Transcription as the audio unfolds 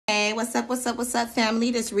what's up, family?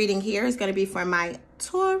 This reading here is going to be for my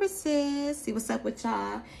Tauruses. See what's up with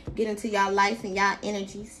y'all. Get into y'all life and y'all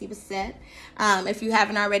energy. See what's up. If you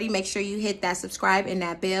haven't already, make sure you hit that subscribe and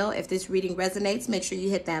that bell. If this reading resonates, make sure you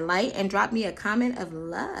hit that like and drop me a comment of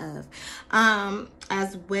love.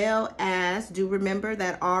 As well as do remember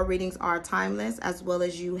that all readings are timeless, as well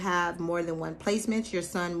as you have more than one placement, your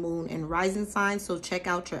sun, moon, and rising sign. So check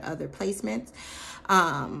out your other placements.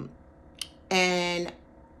 And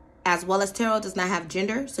as well as tarot does not have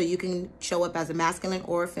gender, so you can show up as a masculine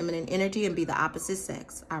or feminine energy and be the opposite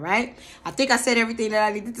sex. All right, I think I said everything that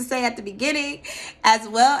I needed to say at the beginning. As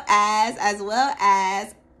well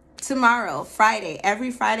as tomorrow, Friday,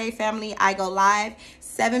 every Friday, family, I go live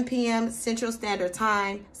 7 p.m. Central Standard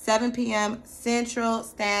Time. 7 p.m. Central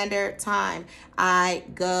Standard Time, I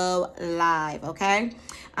go live. Okay,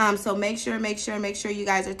 so make sure you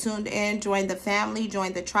guys are tuned in. Join the family,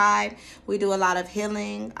 join the tribe. We do a lot of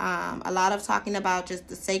healing, a lot of talking about just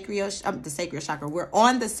the sacral chakra. We're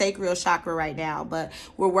on the sacral chakra right now, but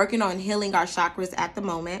we're working on healing our chakras at the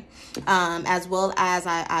moment. As well as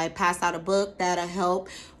I passed out a book that'll help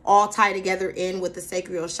all tie together in with the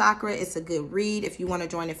sacral chakra. It's a good read. If you want to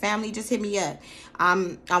join the family, just hit me up.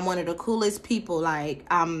 I'm one of the coolest people. Like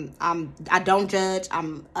I don't judge.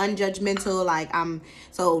 I'm unjudgmental. Like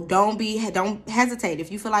so don't hesitate.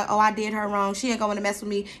 If you feel like, oh, I did her wrong, she ain't going to mess with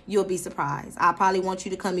me, you'll be surprised. I probably want you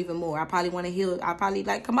to come even more. I probably want to heal. I probably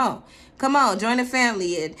like, come on, join the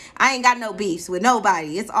family. And I ain't got no beefs with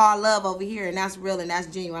nobody. It's all love over here, and that's real and that's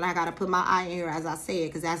genuine. I gotta put my eye in here as I say it,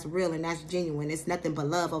 because that's real and that's genuine. It's nothing but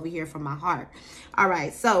love over here from my heart. All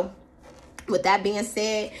right, so with that being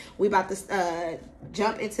said, we about to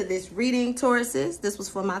jump into this reading, Tauruses. This was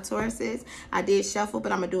for my Tauruses. I did shuffle,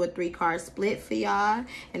 but I'm gonna do a 3-card split for y'all,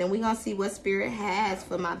 and then we're gonna see what Spirit has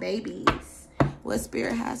for my babies. What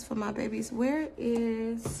Spirit has for my babies. Where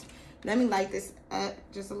is... Let me light this up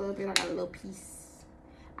just a little bit. I got a little piece.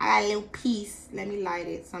 Let me light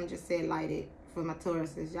it. Some just said light it for my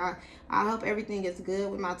Tauruses. Y'all, I hope everything is good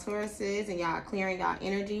with my Tauruses and y'all clearing y'all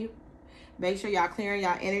energy. Make sure y'all clearing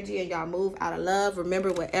y'all energy and y'all move out of love.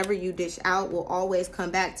 Remember, whatever you dish out will always come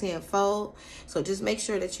back tenfold. So just make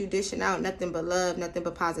sure that you dishing out nothing but love, nothing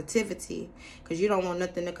but positivity, because you don't want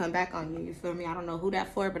nothing to come back on you. You feel me? I don't know who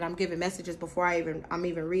that for, but I'm giving messages before I'm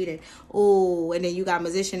even reading. Oh, and then you got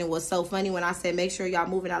musician. It was so funny when I said make sure y'all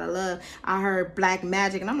moving out of love. I heard black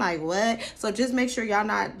magic, and I'm like, what? So just make sure y'all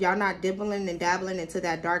not dibbling and dabbling into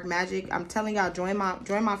that dark magic. I'm telling y'all, join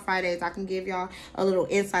my Fridays. I can give y'all a little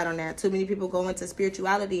insight on that. Too many people go into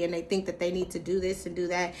spirituality and they think that they need to do this and do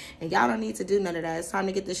that, and y'all don't need to do none of that. It's time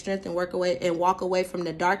to get the strength and walk away from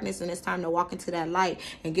the darkness, and it's time to walk into that light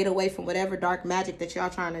and get away from whatever dark magic that y'all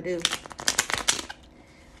trying to do.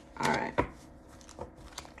 All right,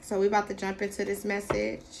 so we about to jump into this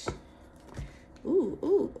message.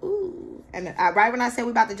 Ooh. And right when I said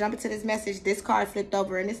we about to jump into this message, this card flipped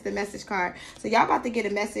over, and it's the message card. So y'all about to get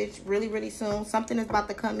a message really soon. Something is about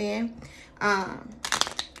to come in.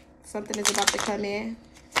 Something is about to come in.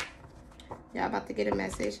 Y'all about to get a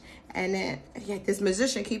message. And then, yeah, this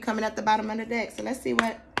musician keep coming at the bottom of the deck. So let's see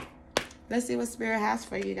what Spirit has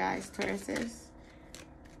for you guys, Tauruses.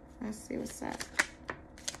 Let's see what's up.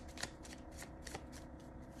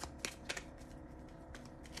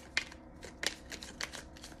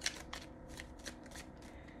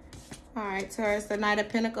 All right, Taurus, the Knight of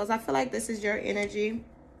Pentacles. I feel like this is your energy.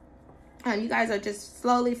 You guys are just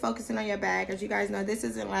slowly focusing on your bag. As you guys know, this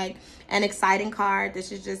isn't like an exciting card.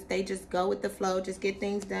 This is just, they just go with the flow, just get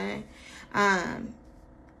things done. I'm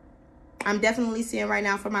definitely seeing right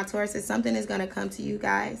now for my Tauruses, something is going to come to you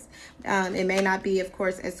guys. It may not be, of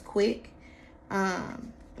course, as quick,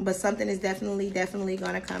 but something is definitely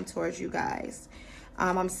going to come towards you guys.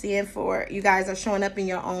 I'm seeing for you guys are showing up in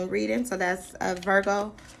your own reading. So that's a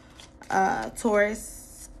Virgo,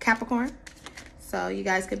 Taurus, Capricorn. So you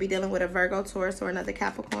guys could be dealing with a Virgo, Taurus, or another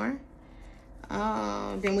Capricorn.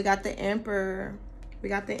 Then we got the Emperor.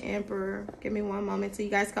 Give me one moment. So you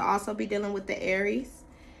guys could also be dealing with the Aries.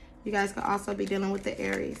 Give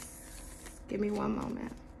me one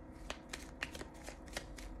moment.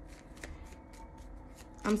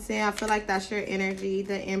 I'm saying I feel like that's your energy,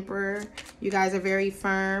 the Emperor. You guys are very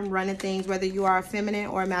firm, running things, whether you are a feminine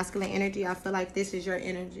or a masculine energy. I feel like this is your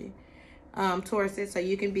energy, Tauruses. So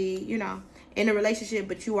you can be, you know, in a relationship,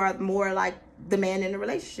 but you are more like the man in the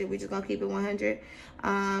relationship. We're just gonna keep it 100.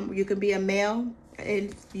 You can be a male,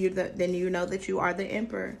 and then you know that you are the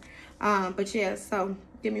Emperor. But yeah, so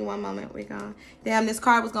give me one moment. We're gonna, damn, this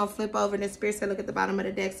card was gonna flip over, and the Spirit said look at the bottom of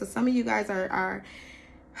the deck. So some of you guys are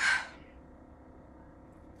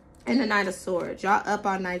And the Knight of Swords. Y'all up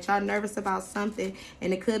all night. Y'all nervous about something.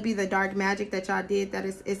 And it could be the dark magic that y'all did that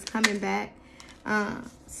is coming back.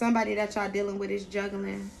 Somebody that y'all dealing with is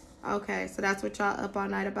juggling. Okay, so that's what y'all up all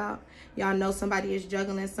night about. Y'all know somebody is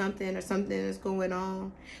juggling something, or something is going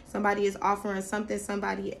on. Somebody is offering something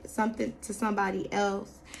to somebody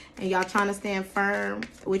else. And y'all trying to stand firm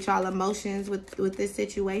with y'all emotions with this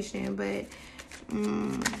situation. But,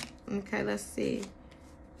 okay, let's see.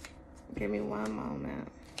 Give me one moment.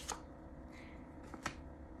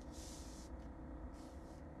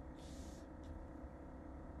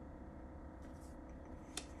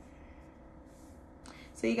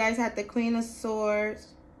 So you guys had the Queen of Swords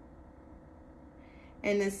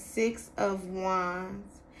and the Six of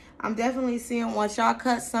Wands. I'm definitely seeing once y'all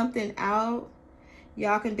cut something out,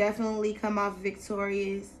 y'all can definitely come off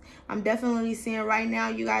victorious. I'm definitely seeing right now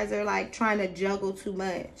you guys are like trying to juggle too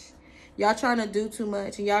much. Y'all trying to do too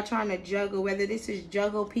much, and y'all trying to juggle, whether this is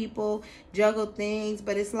juggle people, juggle things,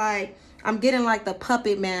 but it's like I'm getting like the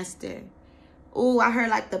puppet master. Ooh, I heard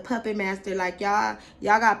like the puppet master. Like y'all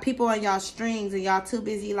got people on y'all strings, and y'all too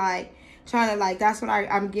busy like trying to like, that's what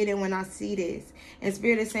I'm getting when I see this. And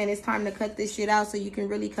Spirit is saying it's time to cut this shit out so you can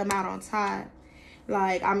really come out on top.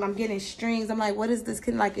 Like I'm getting strings. I'm like, what is this?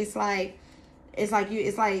 Like it's like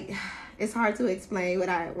it's hard to explain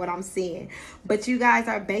what I'm seeing. But you guys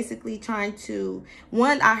are basically trying to,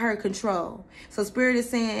 one, I heard control. So Spirit is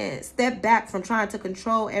saying step back from trying to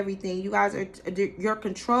control everything. You guys are, your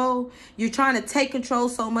control, you're trying to take control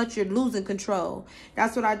so much, you're losing control.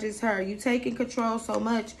 That's what I just heard. You taking control so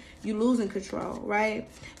much, you losing control, right?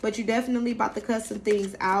 But you definitely about to cut some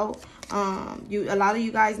things out. A lot of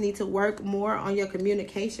you guys need to work more on your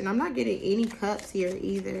communication. I'm not getting any cups here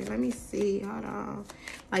either. Let me see. Hold on.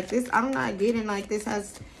 Like this, I'm not getting like this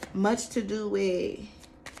has much to do with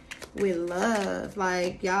love.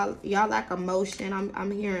 Like y'all lack emotion.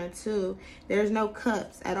 I'm hearing too. There's no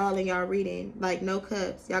cups at all in y'all reading. Like no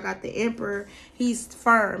cups. Y'all got the Emperor. He's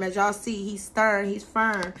firm. As y'all see, he's stern. He's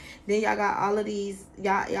firm. Then y'all got all of these.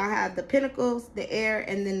 Y'all have the Pentacles, the Air,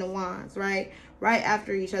 and then the Wands, right? Right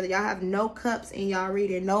after each other. Y'all have no cups in y'all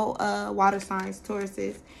reading. No water signs,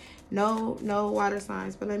 Tauruses. No water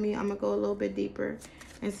signs. But I'm gonna go a little bit deeper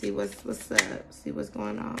and see what's up. See what's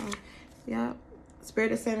going on. Yep.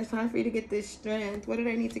 Spirit is saying it's time for you to get this strength. What do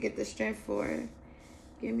they need to get the strength for?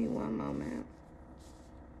 Give me one moment.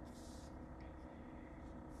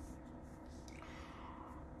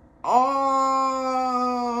 Oh,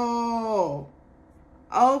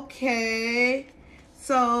 okay.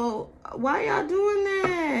 So why y'all doing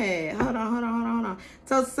that? Hold on.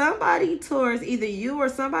 So somebody, Taurus, either you or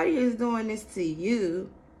somebody is doing this to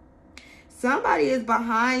you. Somebody is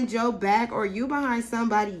behind your back, or you behind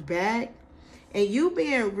somebody's back, and you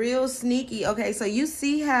being real sneaky. Okay, so you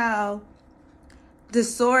see how the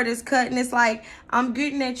sword is cutting. It's like I'm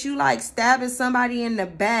getting at you like stabbing somebody in the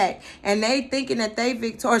back, and they thinking that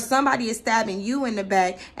they or somebody is stabbing you in the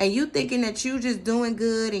back, and you thinking that you just doing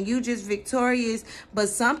good and you just victorious, but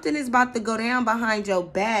something is about to go down behind your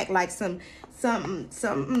back, like something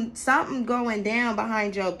going down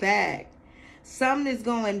behind your back. Something is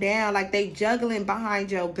going down, like they juggling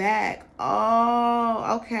behind your back.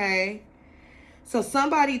 Oh, okay. So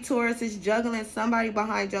somebody, Taurus, is juggling somebody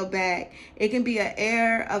behind your back. It can be an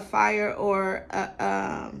air, a fire, or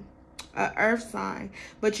a earth sign.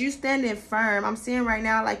 But you standing firm. I'm seeing right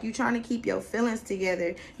now like you trying to keep your feelings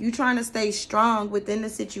together. You trying to stay strong within the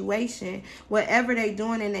situation. Whatever they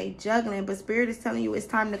doing and they juggling. But Spirit is telling you it's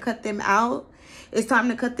time to cut them out. It's time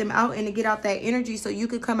to cut them out and to get out that energy so you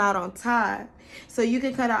could come out on top. So you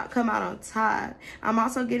can come out on top. I'm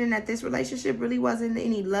also getting that this relationship really wasn't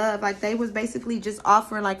any love. Like they was basically just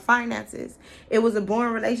offering like finances. It was a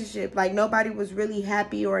boring relationship. Like nobody was really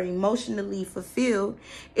happy or emotionally fulfilled.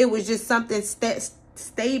 It was just something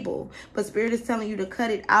stable. But Spirit is telling you to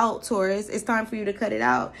cut it out, Taurus. It's time for you to cut it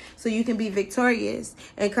out so you can be victorious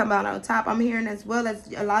and come out on top. I'm hearing as well as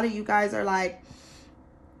a lot of you guys are like,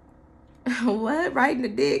 what? Riding the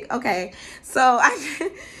dick? Okay. So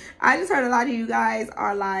I just heard a lot of you guys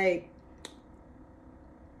are like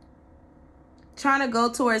trying to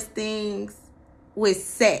go towards things with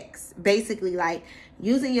sex, basically like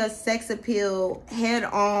using your sex appeal head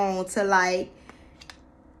on to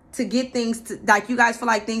get things to, like, you guys feel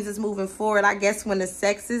like things is moving forward, I guess, when the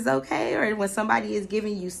sex is okay, or when somebody is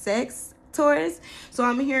giving you sex, Taurus. So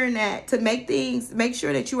I'm hearing that to make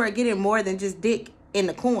sure that you are getting more than just dick in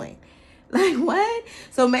the coin. Like, what?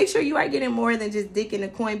 So make sure you are getting more than just dick in the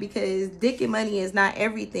coin, because dick and money is not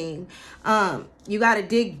everything. You got to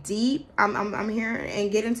dig deep. I'm hearing,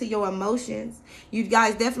 and get into your emotions. You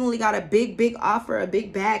guys definitely got a big offer, a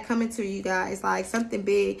big bag coming to you guys, like something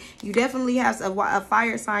big. You definitely have a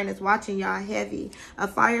fire sign that's watching y'all heavy. A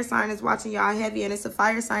fire sign is watching y'all heavy, and it's a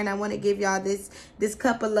fire sign I want to give y'all this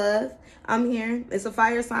cup of love. I'm here. It's a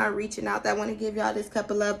fire sign reaching out that want to give y'all this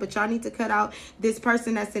cup of love, but y'all need to cut out this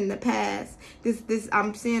person that's in the past. This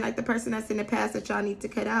I'm seeing like the person that's in the past that y'all need to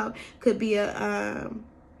cut out could be a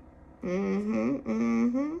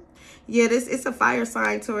yeah, it's a fire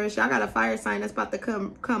sign, Taurus. Y'all got a fire sign that's about to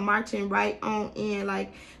come marching right on in.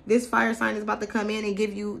 Like, this fire sign is about to come in and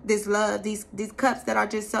give you this love, these cups that are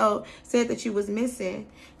just so said that you was missing.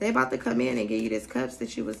 They about to come in and give you these cups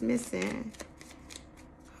that you was missing.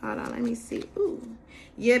 Hold on, let me see. Ooh,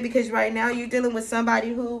 yeah, because right now you're dealing with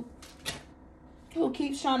somebody who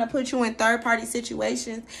keeps trying to put you in third-party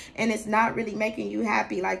situations, and it's not really making you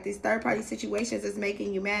happy. Like, these third-party situations is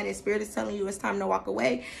making you mad, and Spirit is telling you it's time to walk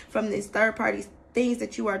away from these third-party things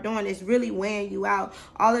that you are doing. Is really weighing you out.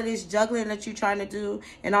 All of this juggling that you're trying to do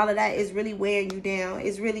and all of that is really weighing you down.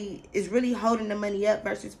 It's really holding the money up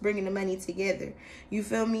versus bringing the money together. You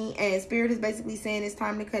feel me? And Spirit is basically saying it's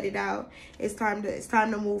time to cut it out. It's time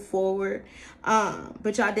to move forward.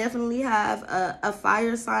 But y'all definitely have a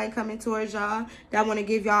fire sign coming towards y'all that want to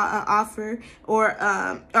give y'all an offer, or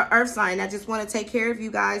an earth sign that just want to take care of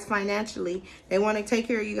you guys financially. They want to take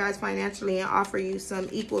care of you guys financially and offer you some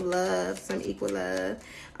equal love,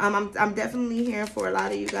 I'm definitely hearing for a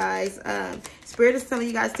lot of you guys. Spirit is telling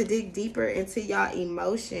you guys to dig deeper into y'all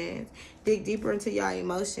emotions. Dig deeper into y'all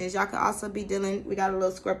emotions. Y'all could also be dealing, we got a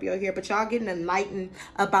little Scorpio here, but y'all getting enlightened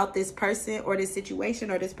about this person or this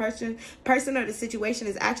situation, or this person or the situation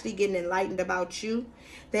is actually getting enlightened about you.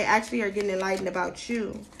 They actually are getting enlightened about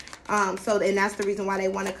you. And that's the reason why they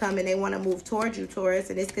want to come and they want to move towards you, Taurus.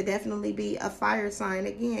 And this could definitely be a fire sign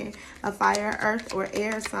again, a fire, earth, or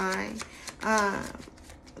air sign.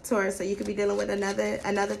 Taurus. So you could be dealing with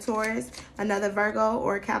another Taurus, another Virgo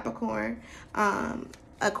or Capricorn,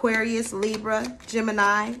 Aquarius, Libra,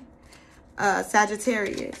 Gemini,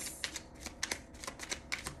 Sagittarius.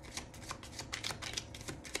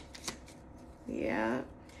 Yeah.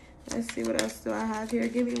 Let's see what else do I have here.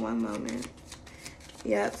 Give me one moment.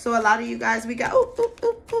 Yeah. So a lot of you guys, we got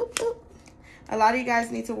a lot of you guys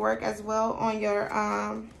need to work as well on your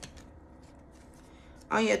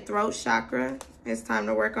throat chakra. It's time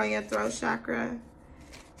to work on your throat chakra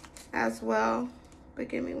as well. But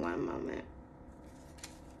give me one moment.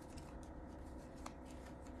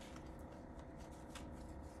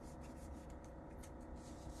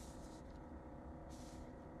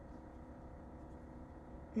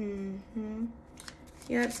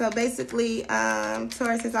 Yep. So basically,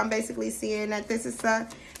 Tauruses, I'm basically seeing that this is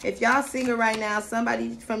if y'all single right now,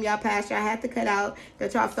 somebody from y'all past y'all had to cut out,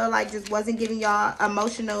 that y'all felt like just wasn't giving y'all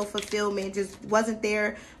emotional fulfillment, just wasn't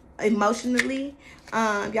there emotionally.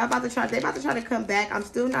 Y'all about to try, they about to try to come back. I'm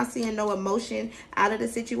still not seeing no emotion out of the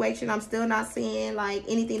situation. I'm still not seeing like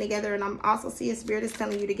anything together. And I'm also seeing Spirit is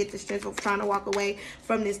telling you to get the strength of trying to walk away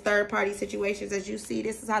from this third party situations. As you see,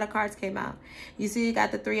 this is how the cards came out. You see, you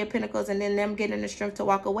got the Three of Pentacles and then them getting the strength to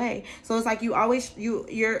walk away. So it's like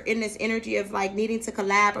you're in this energy of like needing to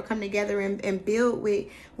collab or come together and build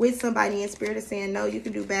with somebody. And Spirit is saying, no, you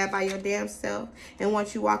can do bad by your damn self. And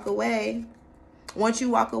once you walk away,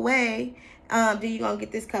 then you're going to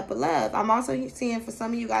get this cup of love. I'm also seeing for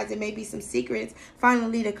some of you guys, there may be some secrets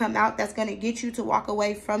finally to come out that's going to get you to walk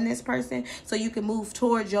away from this person so you can move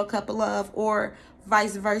towards your cup of love, or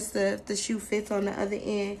vice versa if the shoe fits on the other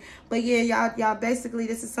end. But yeah, y'all basically,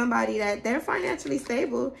 this is somebody that they're financially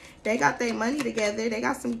stable. They got their money together. They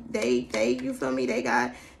got some, you feel me? They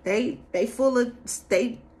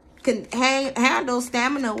can handle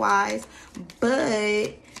stamina wise,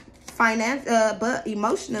 but but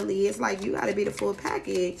emotionally, it's like you got to be the full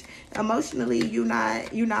package. Emotionally, you're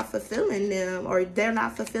not fulfilling them, or they're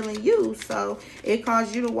not fulfilling you, so it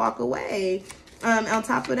caused you to walk away. On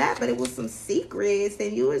top of that, but it was some secrets,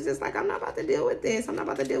 and you was just like, I'm not about to deal with this. I'm not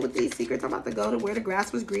about to deal with these secrets. I'm about to go to where the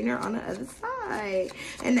grass was greener on the other side.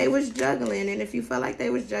 And they was juggling, and if you felt like they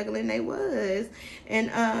was juggling, they was. And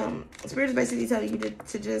Spirit is basically telling you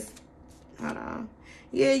to just, hold on.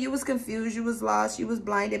 Yeah, you was confused, you was lost, you was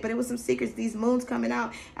blinded, but it was some secrets. These moons coming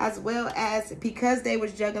out, as well as because they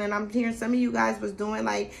was juggling. I'm hearing some of you guys was doing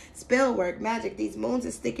like spell work, magic. These moons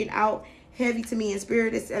are sticking out heavy to me, and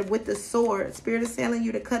Spirit is with the sword. Spirit is telling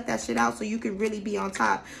you to cut that shit out so you can really be on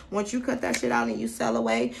top. Once you cut that shit out and you sell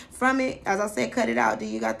away from it, as I said, cut it out. Do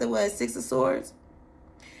you got the what, Six of Swords?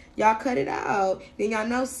 Y'all cut it out. Then y'all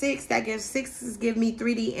know sixes give me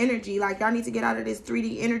 3D energy. Like, y'all need to get out of this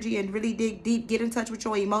 3D energy and really dig deep. Get in touch with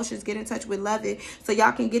your emotions. Get in touch with loving. So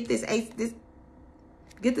y'all can get this ace of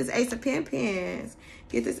pen.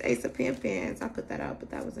 Get this ace of pen. I put that out, but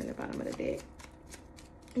that was in the bottom of the deck.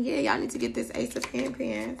 Yeah, y'all need to get this ace of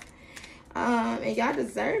pen. And y'all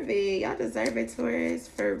deserve it. Y'all deserve it, Taurus,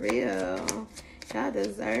 for real. Y'all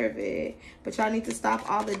deserve it. But y'all need to stop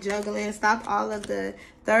all the juggling. Stop all of the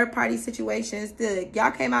third-party situations.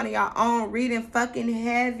 Y'all came out in y'all own reading fucking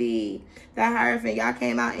heavy. The Hierophant, y'all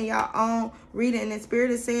came out in y'all own reading. And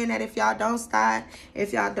Spirit is saying that if y'all don't stop,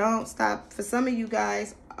 for some of you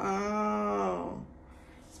guys,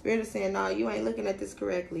 Spirit is saying, no, you ain't looking at this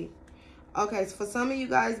correctly. Okay, so for some of you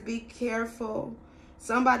guys, be careful.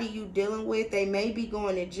 Somebody you dealing with, they may be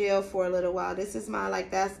going to jail for a little while. This is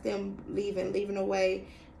that's them leaving away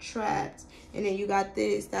trapped. And then you got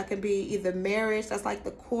this, that could be either marriage, that's like the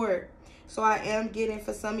court. So I am getting,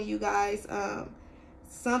 for some of you guys,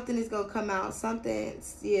 something is going to come out. Something,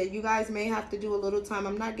 yeah, you guys may have to do a little time.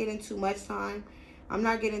 I'm not getting too much time.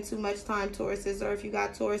 Tauruses, or if you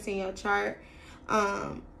got Taurus in your chart.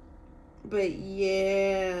 But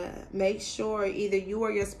yeah, make sure either you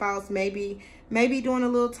or your spouse may be doing a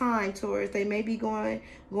little time, Taurus. They may be going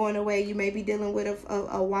away. You may be dealing with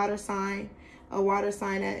a water sign,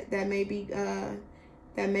 that may be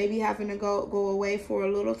having to go away for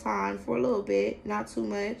a little time, for a little bit, not too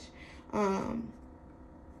much.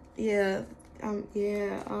 Yeah.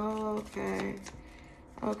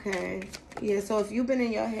 Okay. Yeah. So if you've been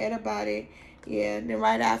in your head about it, yeah, then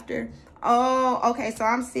right after. Oh, okay. So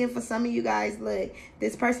I'm seeing for some of you guys, look,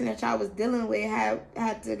 this person that y'all was dealing with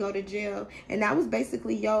had to go to jail, and that was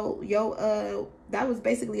basically that was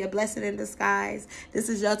basically a blessing in disguise. This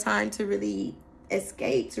is your time to really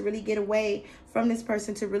escape, to really get away from this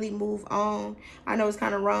person, to really move on. I know it's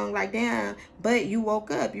kind of wrong, like, damn, but you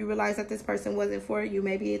woke up, you realized that this person wasn't for you.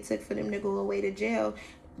 Maybe it took for them to go away to jail.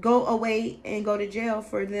 Go away and go to jail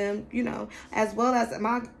for them, as well as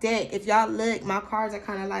my deck. If y'all look, my cards are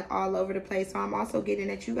kind of like all over the place. So I'm also getting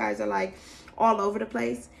that you guys are like all over the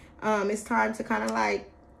place. It's time to kind of like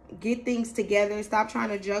get things together. Stop trying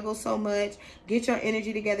to juggle so much. Get your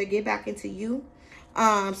energy together. Get back into you.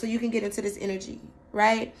 So you can get into this energy,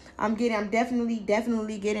 right? I'm definitely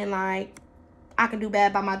getting like, I can do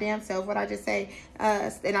bad by my damn self. What I just say,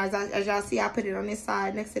 and as y'all see, I put it on this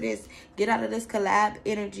side next to this. Get out of this collab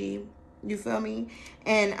energy. You feel me?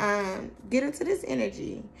 And get into this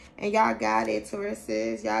energy. And y'all got it,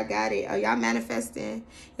 Tauruses. Y'all got it. Oh, y'all manifesting.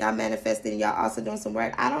 Y'all also doing some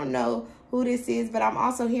work. I don't know who this is, but I'm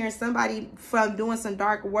also hearing somebody from doing some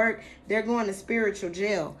dark work. They're going to spiritual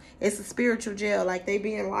jail. It's a spiritual jail, like they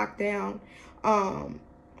being locked down.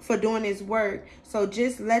 For doing this work. So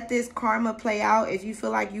just let this karma play out. If you feel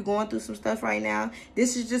like you're going through some stuff right now,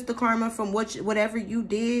 this is just the karma from whatever you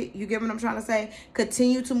did. You get what I'm trying to say?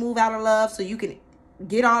 Continue to move out of love so you can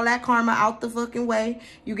get all that karma out the fucking way.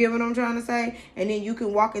 You get what I'm trying to say? And then you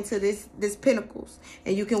can walk into this Pentacles.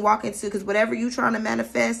 And you can walk into, because whatever you're trying to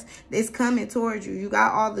manifest is coming towards you. You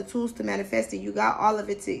got all the tools to manifest it. You got all of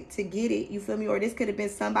it to get it. You feel me? Or this could have been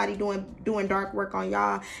somebody doing dark work on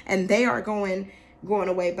y'all, and they are going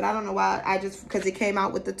away. But I don't know why. Because it came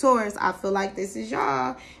out with the Taurus, I feel like this is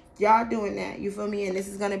y'all doing that. You feel me? And this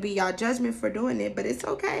is going to be y'all judgment for doing it. But it's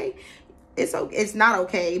okay. It's not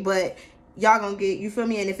okay, but y'all gonna get, you feel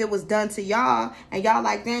me? And if it was done to y'all and y'all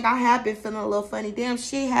like, dang, I have been feeling a little funny, damn,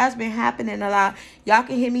 shit has been happening a lot, y'all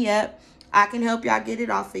can hit me up. I can help y'all get it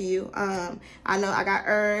off of you. I know I got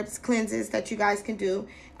herbs, cleanses that you guys can do.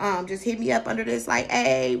 Just hit me up under this, like,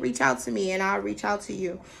 hey, reach out to me and I'll reach out to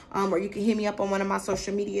you. Or you can hit me up on one of my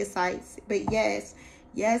social media sites. But yes,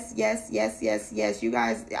 you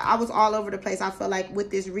guys, I was all over the place, I feel like, with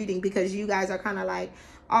this reading, because you guys are kind of like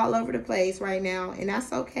all over the place right now, and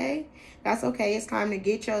that's okay. That's okay. It's time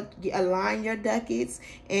to align your ducats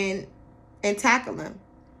and tackle them.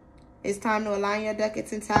 It's time to align your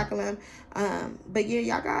ducats and tackle them. But yeah,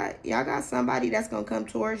 y'all got somebody that's gonna come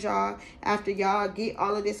towards y'all after y'all get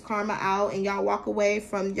all of this karma out and y'all walk away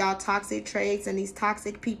from y'all toxic traits and these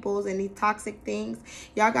toxic peoples and these toxic things.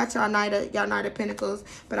 Y'all got y'all Knight of Pentacles,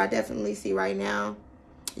 but I definitely see right now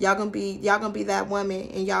y'all gonna be that woman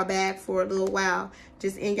in y'all bag for a little while,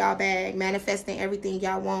 just in y'all bag, manifesting everything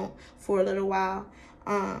y'all want for a little while.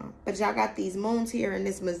 But y'all got these moons here and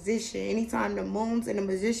this Magician. Anytime the moons and the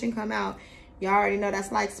Magician come out, y'all already know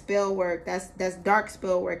that's like spell work. That's dark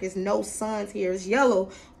spell work. It's no suns here. It's yellow,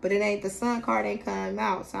 but it ain't, the sun card ain't coming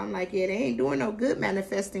out. So I'm like, yeah, they ain't doing no good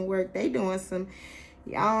manifesting work. They doing some,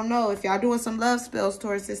 I don't know if y'all doing some love spells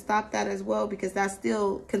towards it, stop that as well, because that's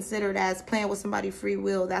still considered as playing with somebody's free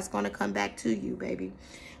will. That's going to come back to you, baby.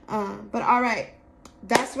 But all right,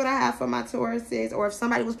 that's what I have for my Tauruses. Or if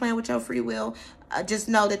somebody was playing with your free will, just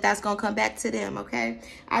know that that's going to come back to them, okay?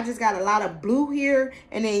 I just got a lot of blue here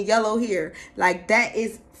and then yellow here. Like, that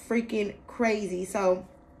is freaking crazy. So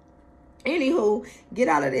anywho, get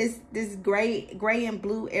out of this gray and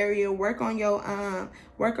blue area. Work on your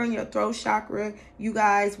throat chakra, you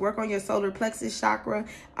guys. Work on your solar plexus chakra,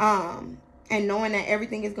 and knowing that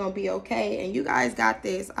everything is gonna be okay, and you guys got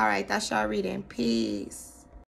this. All right, that's y'all reading. Peace.